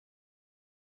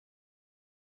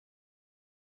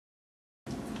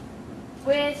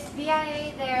With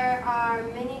BIA, there are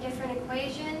many different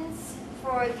equations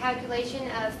for the calculation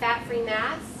of fat-free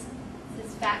mass. This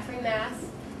is fat-free mass,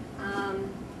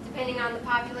 depending on the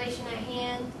population at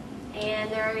hand, and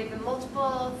there are even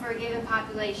multiple for a given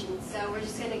population. So we're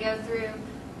just going to go through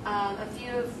a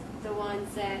few of the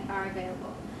ones that are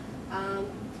available.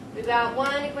 We've got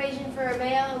one equation for a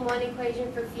male and one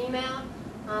equation for female.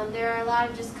 There are a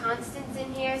lot of just constants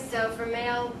in here. So for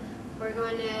male, we're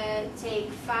going to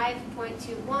take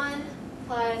 5.21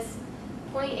 plus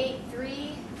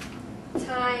 0.83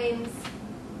 times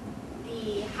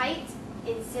the height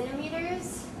in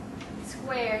centimeters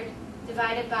squared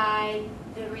divided by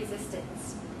the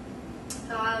resistance.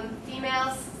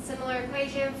 Females, similar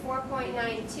equation,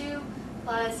 4.92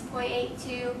 plus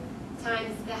 0.82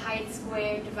 times the height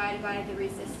squared divided by the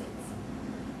resistance.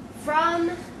 From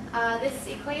this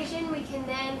equation, we can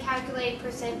then calculate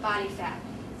percent body fat.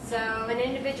 So an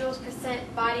individual's percent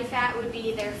body fat would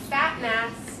be their fat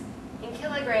mass in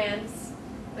kilograms,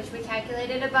 which we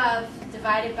calculated above,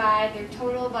 divided by their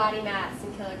total body mass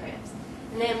in kilograms.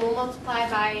 And then we'll multiply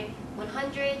by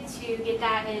 100 to get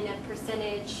that in a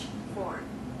percentage form.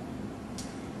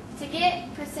 To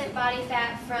get percent body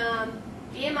fat from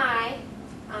BMI,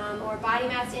 or body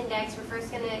mass index, we're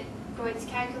first going to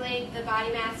calculate the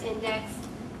body mass index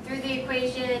through the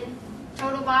equation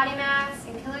total body mass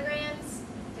in kilograms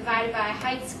divided by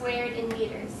height squared in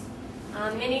meters.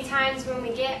 Many times when we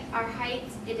get our height,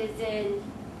 it is in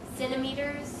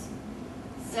centimeters,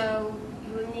 so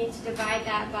you will need to divide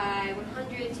that by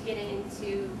 100 to get it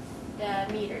into the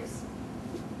meters.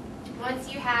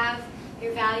 Once you have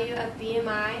your value of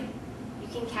BMI, you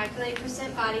can calculate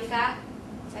percent body fat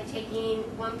by taking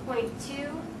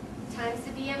 1.2 times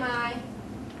the BMI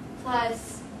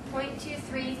plus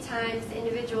 0.23 times the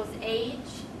individual's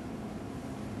age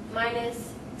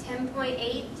minus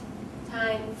 10.8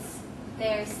 times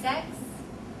their sex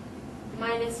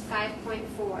minus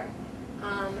 5.4,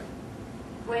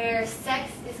 where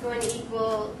sex is going to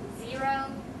equal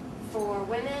 0 for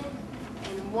women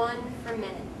and 1 for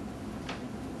men.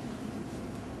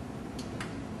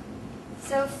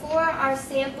 So for our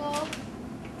sample,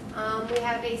 we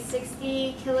have a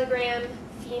 60 kilogram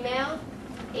female,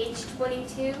 age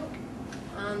 22.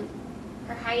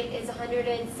 Her height is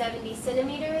 170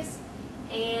 centimeters,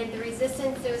 and the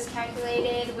resistance that was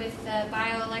calculated with the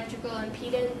bioelectrical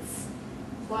impedance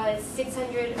was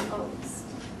 600 ohms.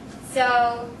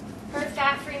 So her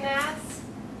fat-free mass,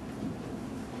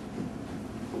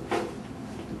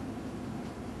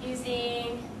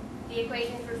 using the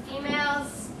equation for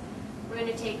females, we're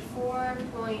going to take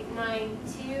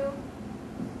 4.92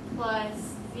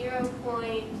 plus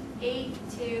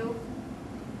 0.82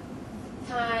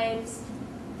 times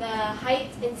the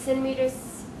height in centimeters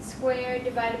squared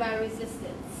divided by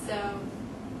resistance. So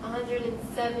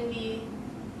 170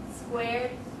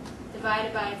 squared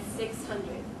divided by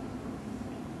 600.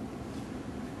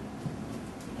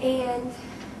 And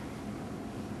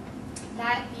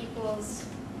that equals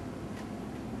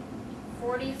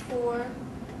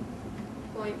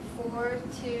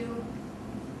 44.42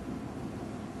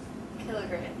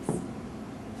 kilograms.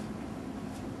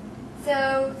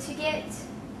 So to get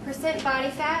percent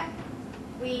body fat,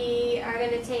 we are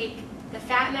going to take the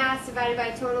fat mass divided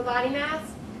by total body mass.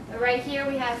 But right here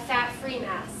we have fat-free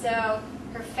mass. So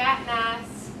her fat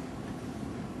mass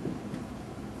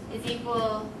is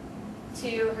equal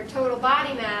to her total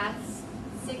body mass,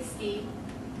 60,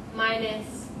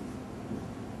 minus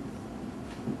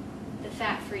the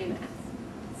fat-free mass.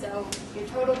 So your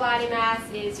total body mass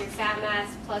is your fat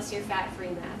mass plus your fat-free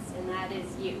mass, and that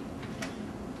is you.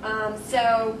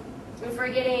 So if we're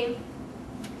getting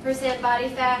percent body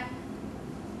fat,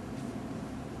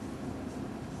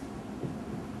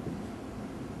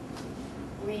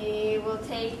 we will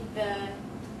take the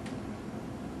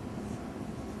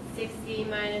 60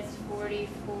 minus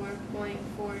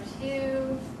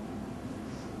 44.42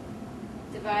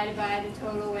 divided by the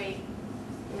total weight,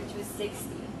 which was 60,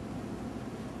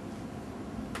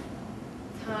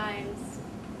 times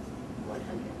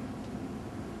 100.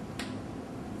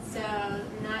 So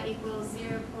that equals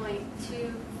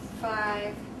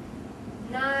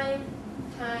 0.259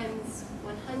 times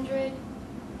 100,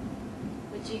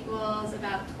 which equals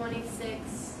about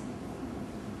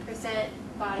 26%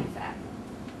 body fat.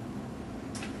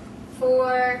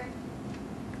 For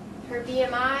her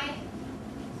BMI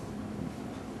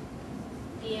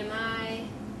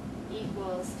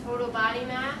equals total body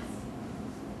mass,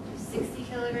 which is 60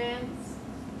 kilograms,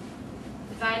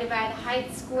 divided by the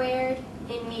height squared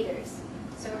in meters.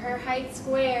 So her height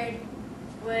squared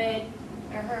would,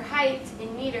 or her height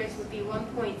in meters would be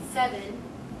 1.7,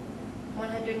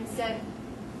 107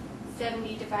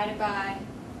 70 divided by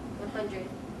 100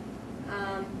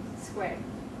 squared.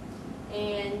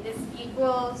 And this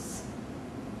equals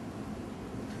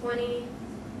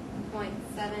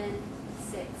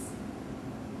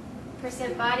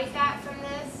 20.76% body fat from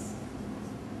this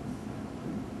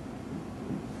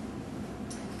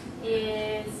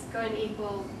is going to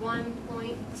equal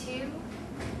 1.2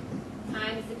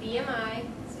 times the BMI,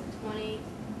 so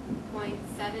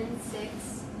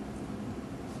 20.76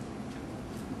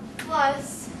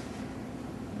 plus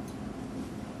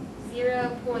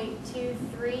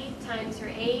 0.23 times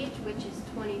her age, which is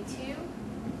 22,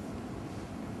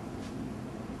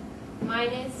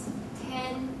 minus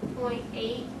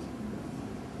 10.8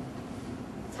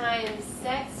 times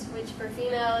sex, which for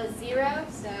female is 0,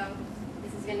 so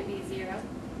this is going to be 0,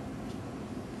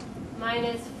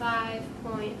 minus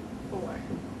 5.4.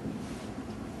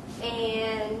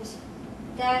 And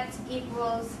that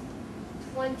equals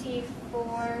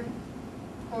 24.57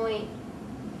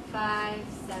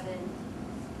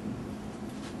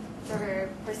 for her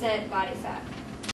percent body fat.